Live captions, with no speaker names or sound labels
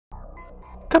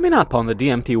Coming up on the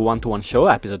DMT One-to-One Show,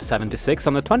 episode 76,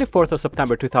 on the 24th of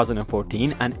September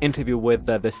 2014, an interview with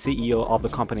the CEO of the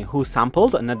company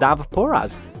WhoSampled, Nadav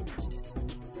Poraz.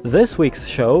 This week's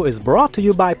show is brought to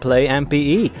you by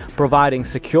PlayMPE, providing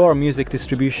secure music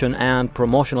distribution and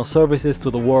promotional services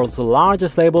to the world's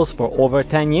largest labels for over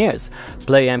 10 years.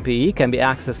 PlayMPE can be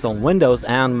accessed on Windows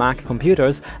and Mac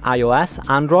computers, iOS,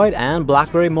 Android, and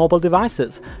BlackBerry mobile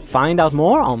devices. Find out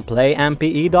more on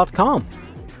plaympe.com.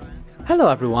 Hello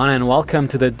everyone and welcome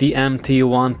to the DMT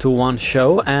One-to-One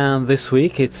Show, and this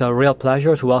week it's a real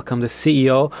pleasure to welcome the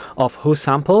CEO of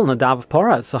WhoSampled, Nadav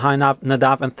Poraz. So hi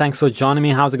Nadav, and thanks for joining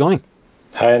me. How's it going?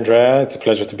 Hi Andrea, it's a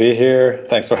pleasure to be here.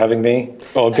 Thanks for having me.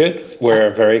 All good.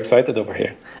 We're very excited over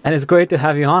here. And it's great to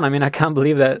have you on. I mean, I can't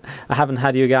believe that I haven't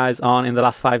had you guys on in the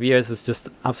last 5 years. It's just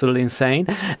absolutely insane.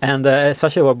 And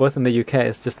especially we're both in the UK,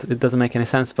 it doesn't make any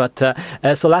sense. But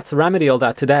so let's remedy all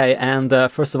that today. And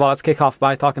first of all, let's kick off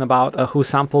by talking about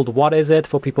WhoSampled. What is it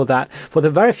for the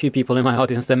very few people in my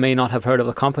audience that may not have heard of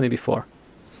the company before?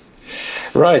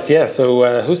 Right, yeah. So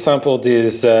WhoSampled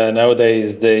is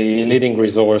nowadays the leading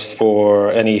resource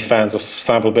for any fans of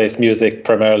sample-based music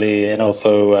primarily, and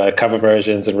also cover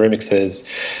versions and remixes.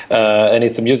 And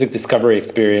it's a music discovery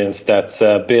experience that's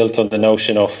built on the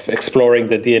notion of exploring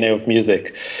the DNA of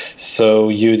music. So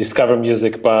you discover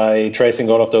music by tracing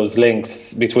all of those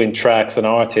links between tracks and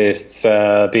artists,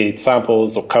 be it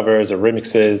samples or covers or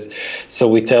remixes. So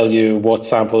we tell you what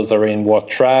samples are in what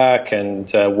track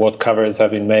and what covers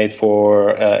have been made for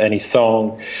any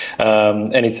song,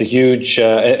 and it's a huge,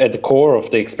 at the core of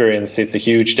the experience, it's a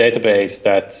huge database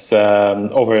that's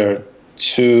over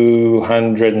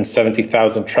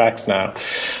 270,000 tracks now.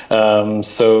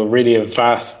 So really a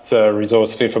vast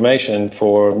resource of information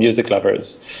for music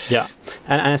lovers. Yeah,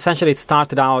 and essentially it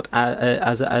started out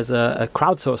as a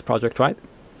crowdsourced project, right?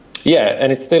 Yeah,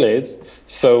 and it still is.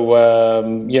 So,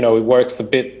 it works a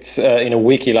bit in a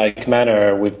wiki-like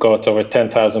manner. We've got over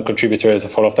 10,000 contributors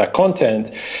of all of that content.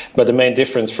 But the main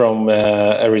difference from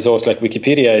a resource like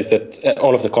Wikipedia is that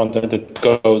all of the content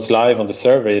that goes live on the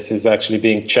service is actually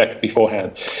being checked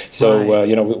beforehand. So,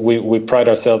 right. We pride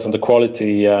ourselves on the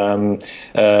quality.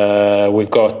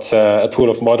 We've got a pool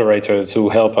of moderators who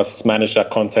help us manage that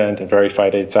content and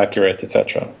verify that it's accurate,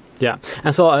 etc. Yeah,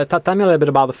 and so tell me a little bit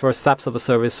about the first steps of the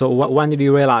service. So when did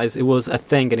you realize it was a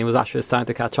thing and it was actually starting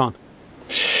to catch on?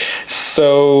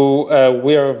 So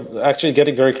we are actually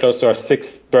getting very close to our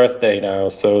 6th birthday now.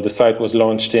 So the site was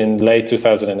launched in late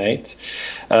 2008.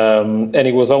 And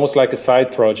it was almost like a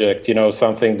side project,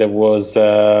 something that was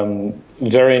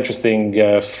very interesting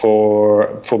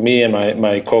for me and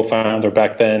my co-founder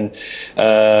back then,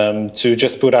 to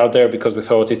just put out there, because we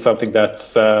thought it's something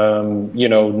that's,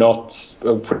 not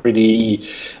pretty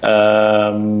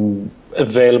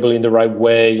available in the right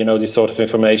way, this sort of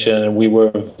information. And we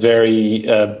were very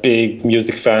big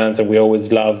music fans, and we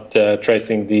always loved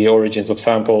tracing the origins of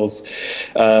samples.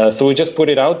 So we just put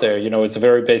it out there. It's a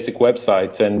very basic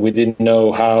website, and we didn't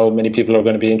know how many people are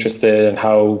going to be interested and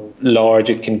how large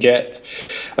it can get.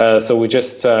 So we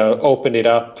just opened it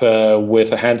up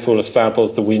with a handful of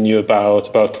samples that we knew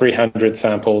about 300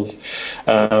 samples.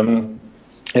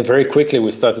 And very quickly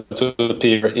we started to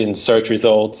appear in search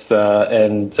results,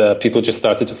 and people just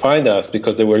started to find us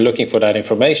because they were looking for that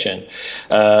information.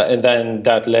 And then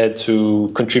that led to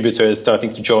contributors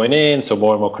starting to join in, so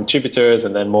more and more contributors,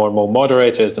 and then more and more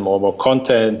moderators, and more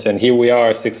content. And here we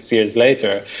are 6 years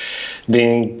later,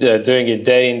 doing it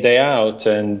day in, day out.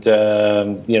 And,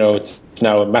 it's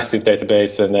now a massive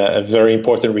database and a very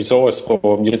important resource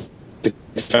for music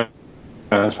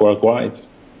fans worldwide.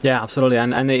 Yeah, absolutely,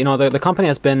 and the company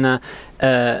has been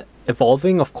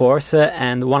evolving, of course,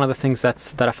 and one of the things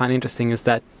that I find interesting is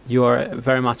that you are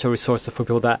very much a resource for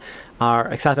people that are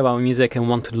excited about music and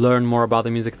want to learn more about the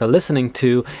music they're listening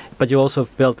to. But you also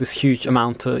have built this huge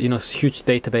amount, huge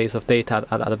database of data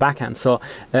at the back end. So,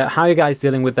 how are you guys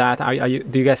dealing with that?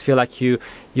 Do you guys feel like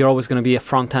you're always going to be a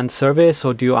front end service,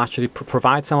 or do you actually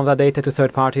provide some of that data to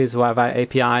third parties via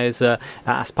APIs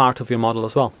as part of your model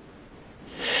as well?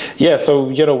 Yeah, so,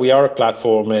 we are a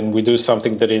platform, and we do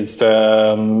something that is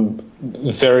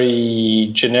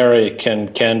very generic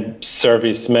and can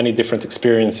service many different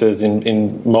experiences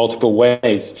in multiple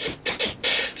ways.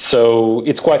 So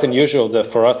it's quite unusual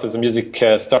that for us as a music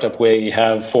startup, we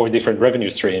have 4 different revenue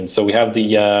streams. So we have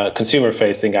the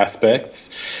consumer-facing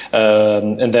aspects,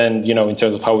 and then, in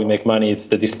terms of how we make money, it's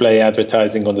the display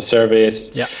advertising on the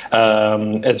service,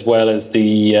 as well as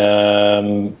the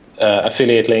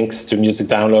affiliate links to music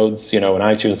downloads, on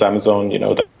iTunes, Amazon,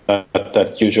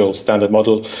 that usual standard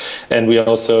model. And we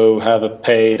also have a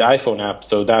paid iPhone app,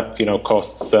 so that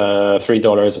costs $3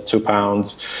 or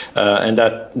 £2, and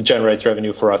that generates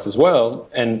revenue for us as well.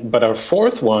 But our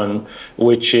fourth one,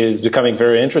 which is becoming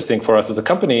very interesting for us as a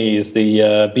company, is the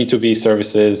B2B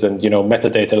services and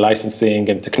metadata licensing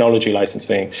and technology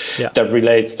licensing that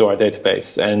relates to our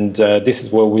database. And this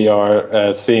is where we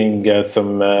are seeing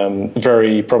some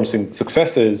very promising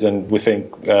successes, and we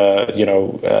think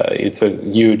it's a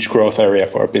huge growth area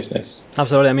for our business.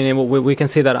 Absolutely. I mean, we can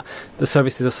see that the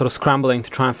services are sort of scrambling to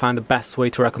try and find the best way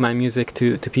to recommend music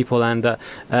to people, and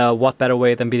what better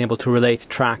way than being able to relate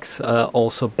tracks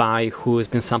also by who has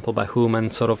been sampled by whom,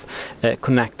 and sort of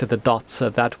connect the dots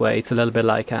that way. It's a little bit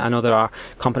like, I know there are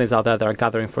companies out there that are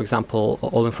gathering, for example,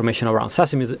 all information around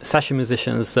session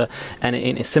musicians,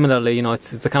 and similarly,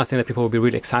 it's the kind of thing that people will be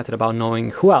really excited about,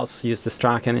 knowing who else used this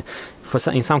track. And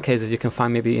in some cases you can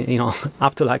find maybe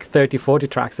up to like 30-40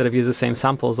 tracks that have used the same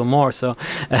samples or more, so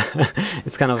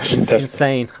it's kind of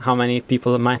insane how many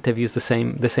people might have used the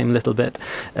same little bit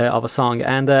of a song.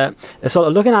 And so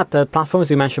looking at the platforms,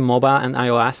 you mentioned mobile and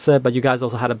iOS, but you guys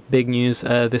also had a big news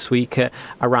this week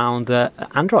around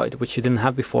Android, which you didn't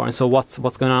have before. And so what's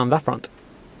going on that front?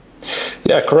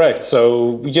 Yeah, correct.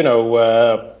 So,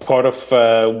 part of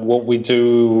what we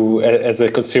do as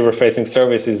a consumer-facing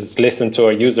service is listen to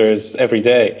our users every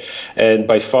day. And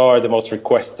by far the most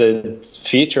requested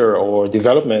feature or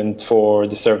development for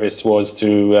the service was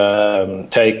to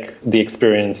take the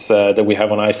experience that we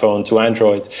have on iPhone to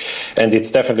Android. And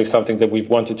it's definitely something that we've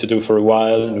wanted to do for a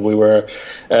while. And we were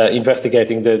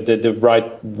investigating the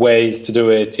right ways to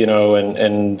do it,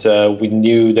 and we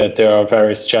knew that there are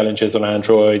various challenges on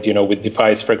Android, with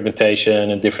device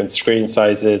fragmentation and different screen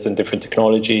sizes and different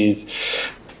technologies.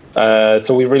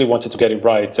 So we really wanted to get it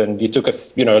right, and it took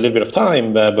us, a little bit of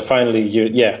time, but finally,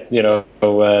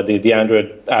 the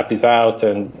Android app is out,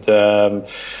 and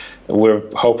we're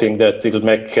hoping that it'll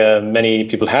make many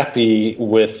people happy,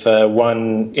 with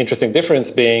one interesting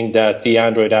difference being that the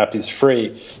Android app is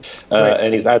free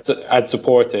and is ad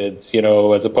supported,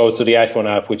 as opposed to the iPhone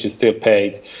app, which is still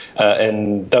paid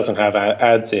and doesn't have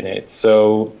ads in it.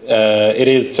 So it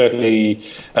is certainly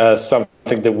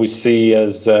something that we see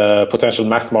as a potential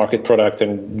mass market product,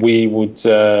 and we would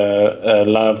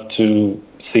love to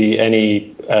see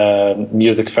any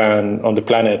music fan on the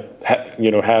planet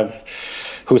have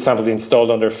WhoSampled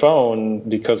installed on their phone,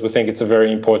 because we think it's a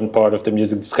very important part of the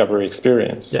music discovery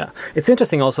experience. Yeah, it's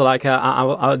interesting also, like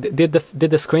did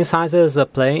the screen sizes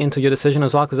play into your decision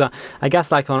as well? Because I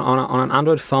guess like on an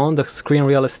Android phone, the screen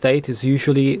real estate is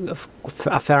usually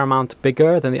a fair amount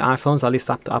bigger than the iPhones, at least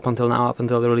up until now, up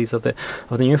until the release of the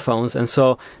new phones. And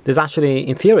so there's actually,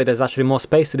 in theory, there's actually more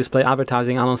space to display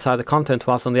advertising alongside the content,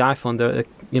 whilst on the iPhone,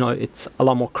 it's a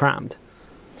lot more crammed.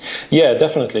 Yeah,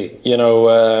 definitely.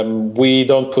 We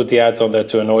don't put the ads on there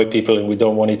to annoy people, and we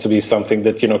don't want it to be something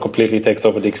that, completely takes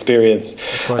over the experience.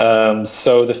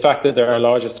 So the fact that there are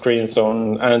larger screens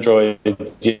on Android,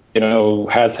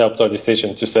 has helped our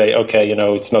decision to say, okay,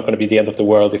 it's not going to be the end of the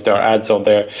world if there are ads on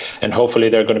there, and hopefully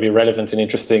they're going to be relevant and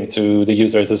interesting to the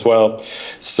users as well.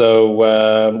 So,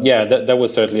 that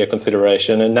was certainly a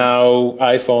consideration. And now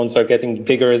iPhones are getting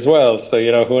bigger as well. So,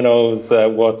 who knows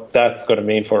what that's going to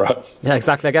mean for us. Yeah,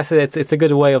 exactly. I guess it's a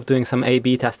good way of doing some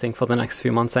A/B testing for the next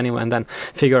few months anyway, and then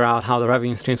figure out how the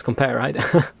revenue streams compare, right?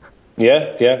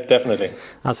 Yeah, definitely.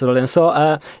 Absolutely. And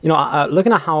so,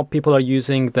 looking at how people are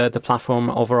using the platform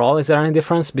overall, is there any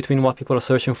difference between what people are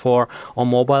searching for on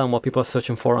mobile and what people are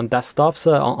searching for on desktops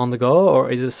on the go, or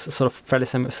is this sort of fairly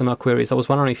similar queries? I was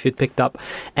wondering if you'd picked up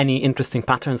any interesting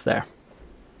patterns there.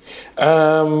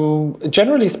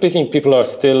 Generally speaking, people are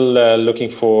still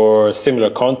looking for similar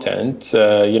content.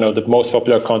 The most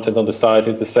popular content on the site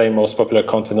is the same most popular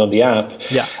content on the app.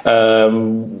 Yeah.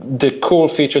 The cool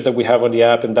feature that we have on the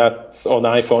app, and that's on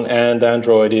iPhone and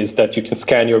Android, is that you can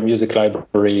scan your music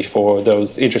library for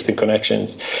those interesting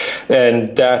connections.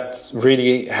 And that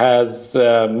really has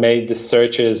made the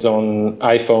searches on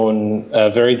iPhone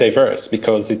very diverse,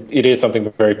 because it is something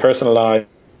very personalized.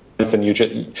 And you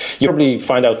probably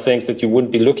find out things that you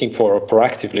wouldn't be looking for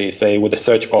proactively, say with a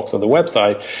search box on the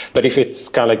website. But if it's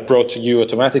kind of like brought to you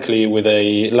automatically with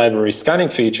a library scanning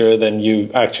feature, then you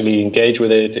actually engage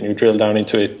with it and you drill down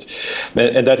into it.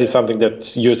 And that is something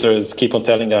that users keep on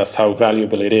telling us how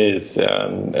valuable it is,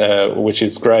 which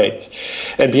is great.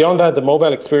 And beyond that, the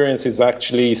mobile experience is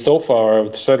actually, so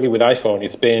far, certainly with iPhone,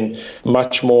 it's been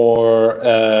much more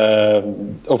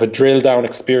of a drill down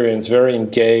experience, very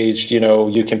engaged.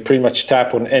 You can pretty much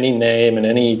tap on any name and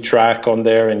any track on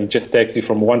there, and it just takes you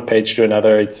from one page to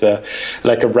another. It's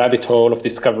like a rabbit hole of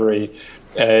discovery,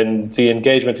 and the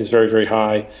engagement is very, very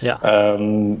high. Yeah.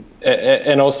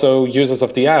 And also, users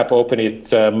of the app open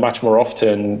it much more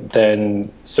often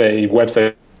than, say,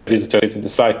 website visitors visit the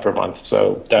site per month.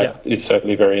 So that is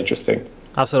certainly very interesting.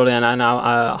 Absolutely, and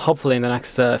now hopefully in the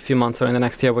next few months or in the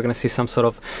next year, we're going to see some sort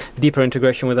of deeper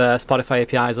integration with Spotify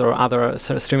APIs or other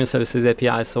streaming services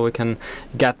APIs, so we can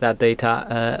get that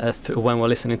data when we're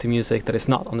listening to music that is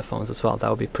not on the phones as well. That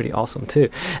would be pretty awesome too.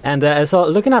 And so,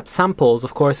 looking at samples,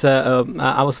 of course,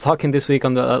 I was talking this week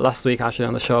on the last week actually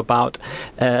on the show about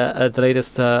the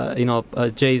latest,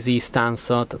 Jay-Z stance,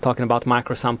 talking about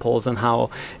micro samples and how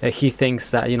he thinks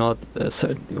that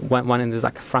when it is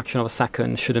like a fraction of a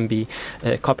second shouldn't be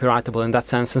copyrightable in that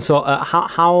sense. And so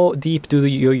how deep do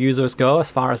your users go as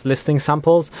far as listing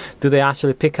samples? Do they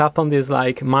actually pick up on these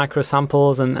like micro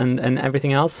samples and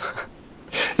everything else?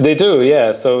 They do,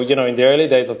 yeah. So, in the early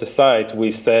days of the site,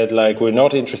 we said, like, we're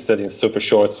not interested in super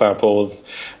short samples.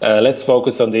 Let's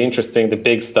focus on the interesting, the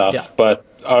big stuff. Yeah. But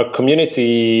our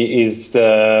community is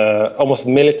almost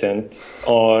militant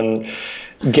on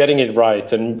getting it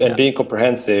right and being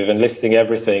comprehensive and listing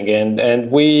everything.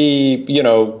 And we,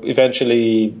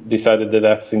 eventually decided that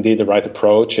that's indeed the right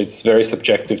approach. It's very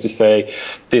subjective to say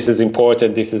this is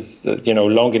important, this is,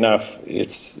 long enough,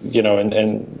 it's,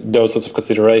 and those sorts of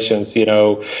considerations,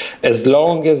 as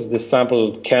long as the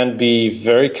sample can be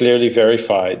very clearly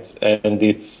verified and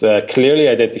it's clearly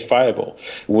identifiable,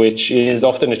 which is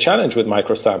often a challenge with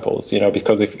micro samples,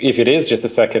 because if it is just a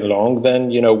second long, then,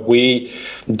 we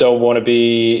don't want to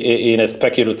be in a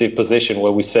speculative position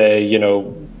where we say,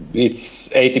 it's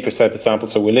 80% the sample,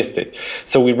 so we list it.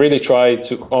 So we really try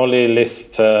to only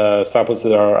list samples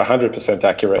that are 100%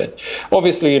 accurate.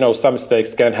 Obviously, some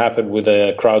mistakes can happen with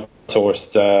a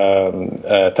crowdsourced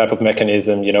type of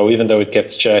mechanism. Even though it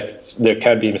gets checked, there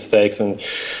can be mistakes, and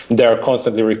they are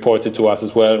constantly reported to us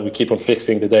as well. And we keep on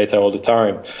fixing the data all the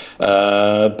time.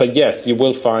 But yes, you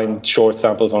will find short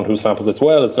samples on WhoSampled as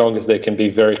well, as long as they can be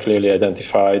very clearly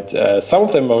identified. Some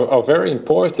of them are very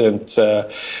important,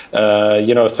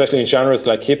 especially in genres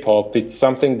like hip hop. It's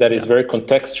something that is very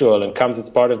contextual and comes as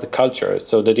part of the culture.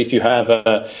 So that if you have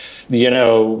a,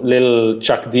 little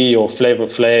Chuck D or Flavor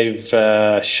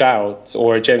Flav shout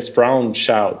or a James Brown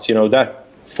shout, that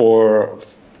for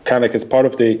kind of as part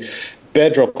of the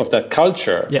bedrock of that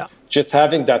culture. Yeah. Just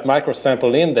having that micro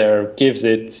sample in there gives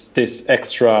it this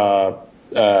extra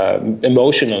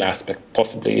emotional aspect,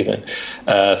 possibly even.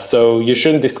 So you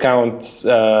shouldn't discount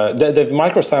the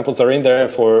micro samples are in there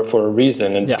for a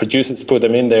reason, and producers put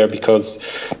them in there because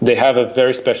they have a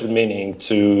very special meaning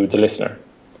to the listener.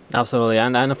 Absolutely,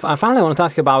 and I finally want to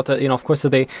ask you about of course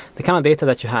the kind of data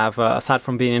that you have, aside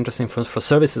from being interesting for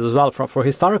services as well, for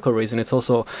historical reason, it's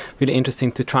also really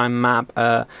interesting to try and map.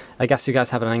 I guess you guys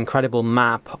have an incredible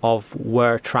map of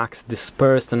where tracks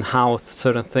dispersed and how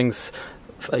certain things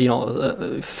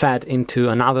fed into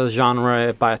another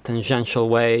genre by a tangential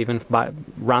way, even by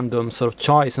random sort of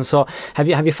choice. And so have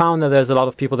you found that there's a lot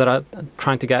of people that are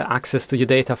trying to get access to your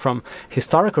data from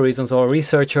historical reasons, or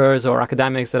researchers or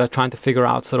academics that are trying to figure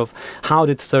out sort of how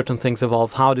did certain things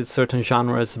evolve, how did certain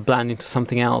genres blend into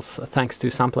something else thanks to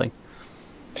sampling?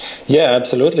 Yeah,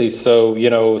 absolutely. So,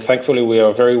 thankfully we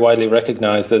are very widely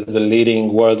recognized as the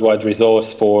leading worldwide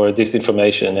resource for this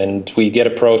information, and we get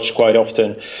approached quite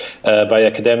often by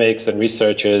academics and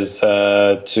researchers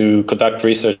to conduct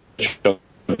research on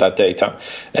that data,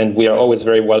 and we are always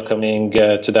very welcoming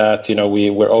to that.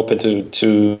 We're open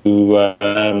to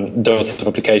those sort of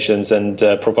applications and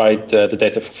provide the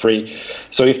data for free.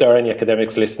 So if there are any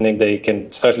academics listening, they can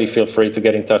certainly feel free to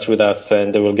get in touch with us,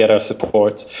 and they will get our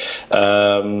support.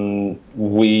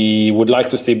 We would like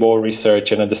to see more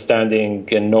research and understanding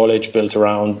and knowledge built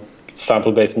around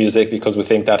sample-based music, because we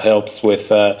think that helps with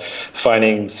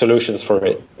finding solutions for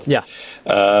it. Yeah.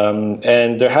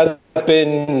 And there has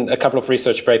been a couple of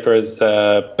research papers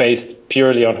based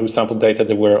purely on WhoSampled data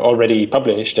that were already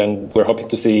published, and we're hoping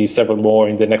to see several more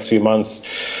in the next few months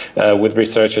with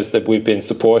researchers that we've been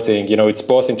supporting. It's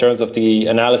both in terms of the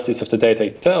analysis of the data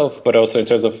itself, but also in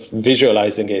terms of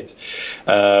visualizing it.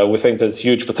 We think there's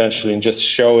huge potential in just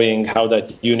showing how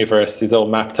that universe is all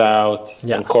mapped out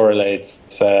and correlates.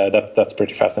 That's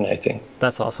pretty fascinating.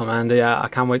 That's awesome, and I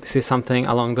can't wait to see something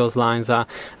along those lines. I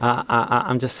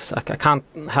can't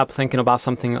help thinking about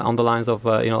something on the lines of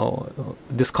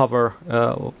discover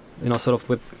sort of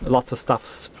with lots of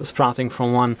stuff sprouting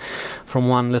from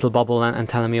one little bubble and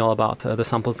telling me all about the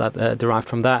samples that derived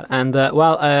from that. And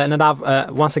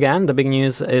Nadav, once again, the big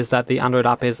news is that the Android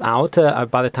app is out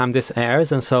by the time this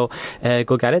airs, and so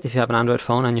go get it if you have an Android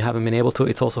phone and you haven't been able to.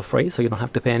 It's also free, so you don't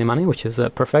have to pay any money, which is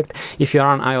perfect. If you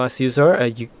are an iOS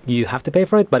user, you have to pay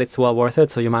for it, but it's well worth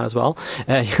it, so you might as well.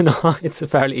 It's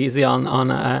fairly easy on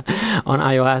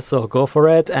iOS, so go for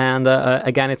it. And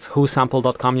again, it's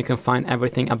WhoSampled.com. You can find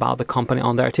everything about the company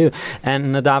on there too.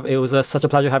 And Nadav, it was such a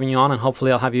pleasure having you on, and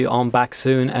hopefully I'll have you on back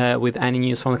soon with any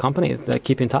news from the company.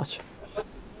 Keep in touch.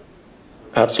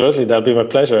 Absolutely, that'll be my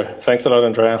pleasure. Thanks a lot,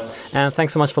 Andrea. And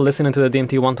thanks so much for listening to the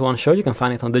DMT One-to-One show. You can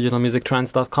find it on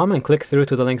digitalmusictrends.com and click through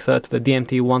to the links to the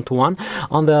DMT One-to-One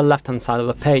on the left-hand side of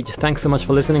the page. Thanks so much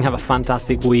for listening. Have a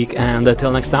fantastic week, and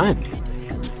until next time.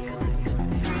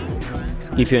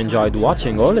 If you enjoyed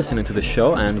watching or listening to the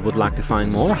show and would like to find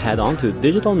more, head on to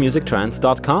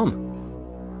digitalmusictrends.com.